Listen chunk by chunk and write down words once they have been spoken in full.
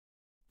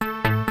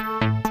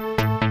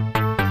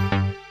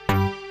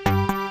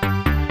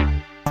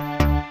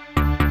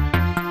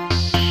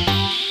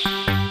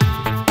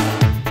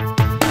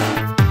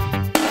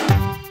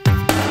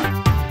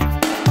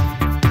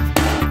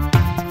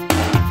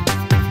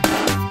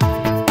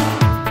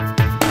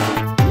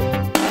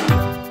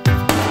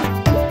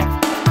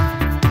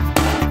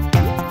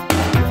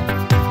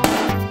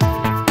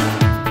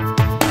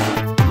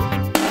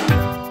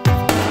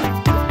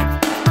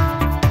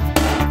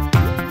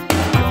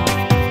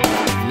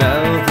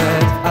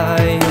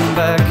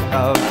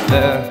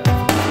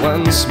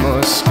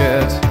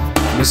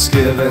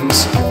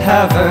misgivings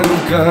haven't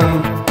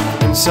gone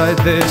inside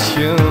this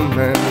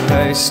human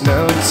race.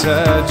 No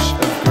touch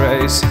of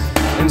grace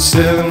and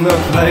still no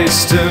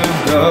place to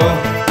go.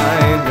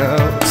 I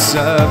know it's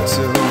up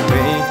to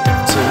me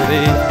to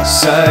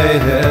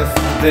decide if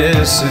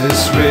this is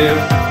real,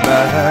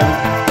 but I'm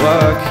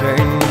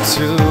walking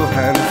to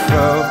and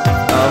fro,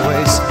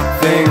 always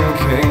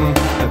thinking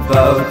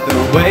about the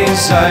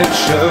ways I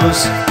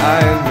chose.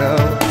 I know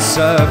it's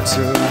up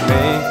to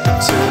me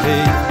to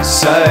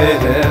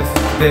decide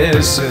if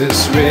this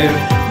is real,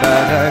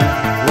 but I'm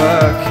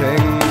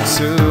walking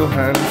to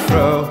and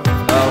fro,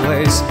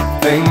 always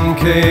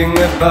thinking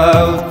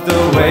about the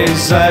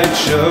ways I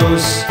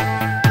chose.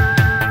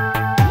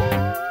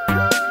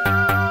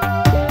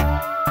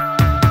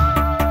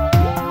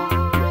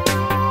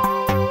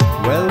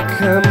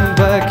 Welcome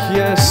back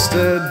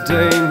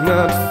yesterday,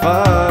 not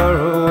far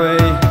away.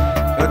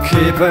 I'll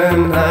keep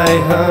an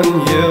eye on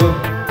you.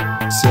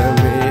 Tell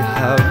me,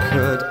 how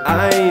could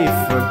I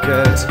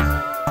forget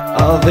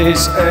all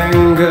these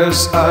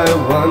angers I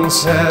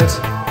once had?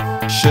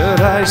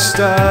 Should I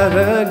start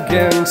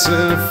again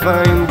to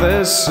find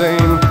the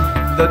same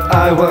that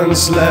I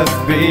once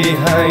left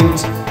behind?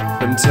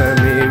 Then tell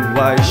me,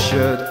 why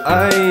should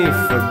I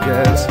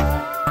forget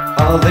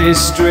all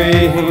these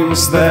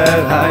dreams that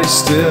I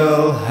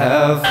still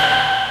have?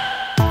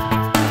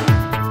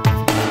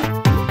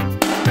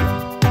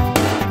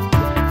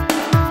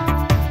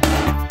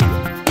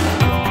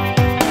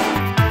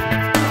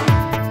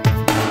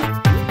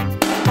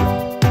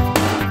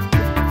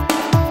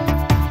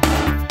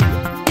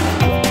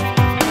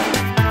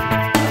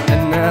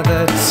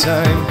 Another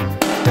time,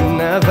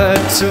 another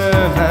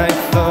turn, I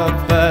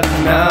thought, but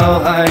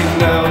now I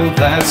know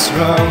that's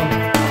wrong.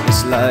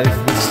 This life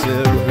will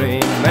still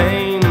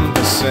remain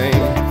the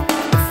same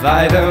if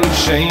I don't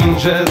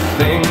change a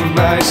thing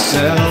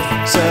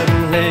myself.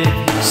 Suddenly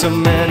so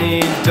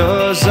many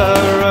doors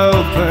are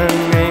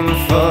opening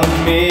for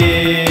me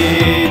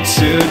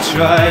to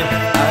try.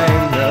 I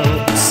know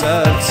it's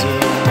up to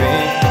me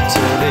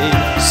to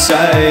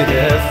decide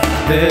if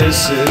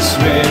this is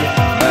real,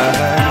 but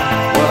I'm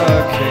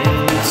walking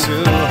to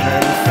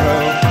and fro,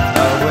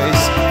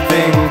 always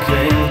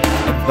thinking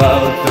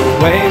about the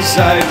ways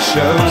I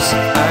chose.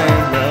 I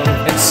know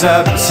it's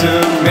up to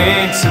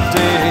me to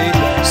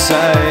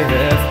decide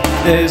if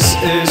this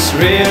is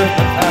real,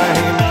 but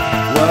I'm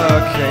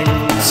walking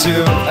to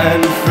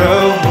and fro,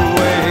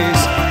 always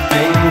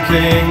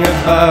thinking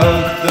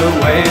about the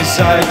ways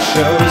I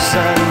chose.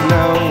 I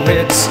know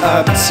it's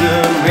up to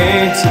me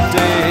to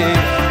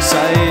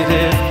decide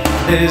if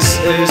this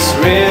is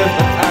real,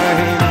 but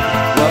I'm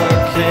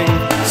walking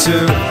to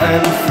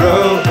and fro,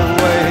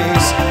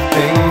 always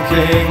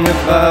thinking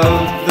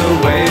about the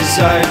ways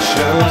I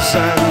chose. I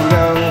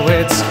know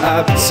it's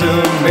up to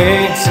me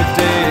to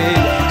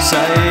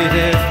decide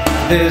if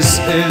this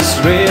is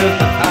real,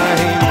 but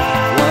I'm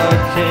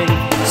walking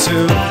to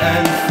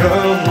and fro,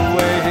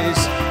 always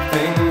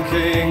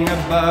thinking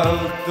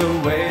about the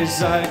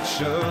ways I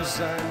chose.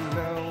 I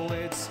know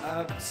it's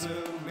up to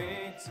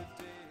me to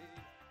decide.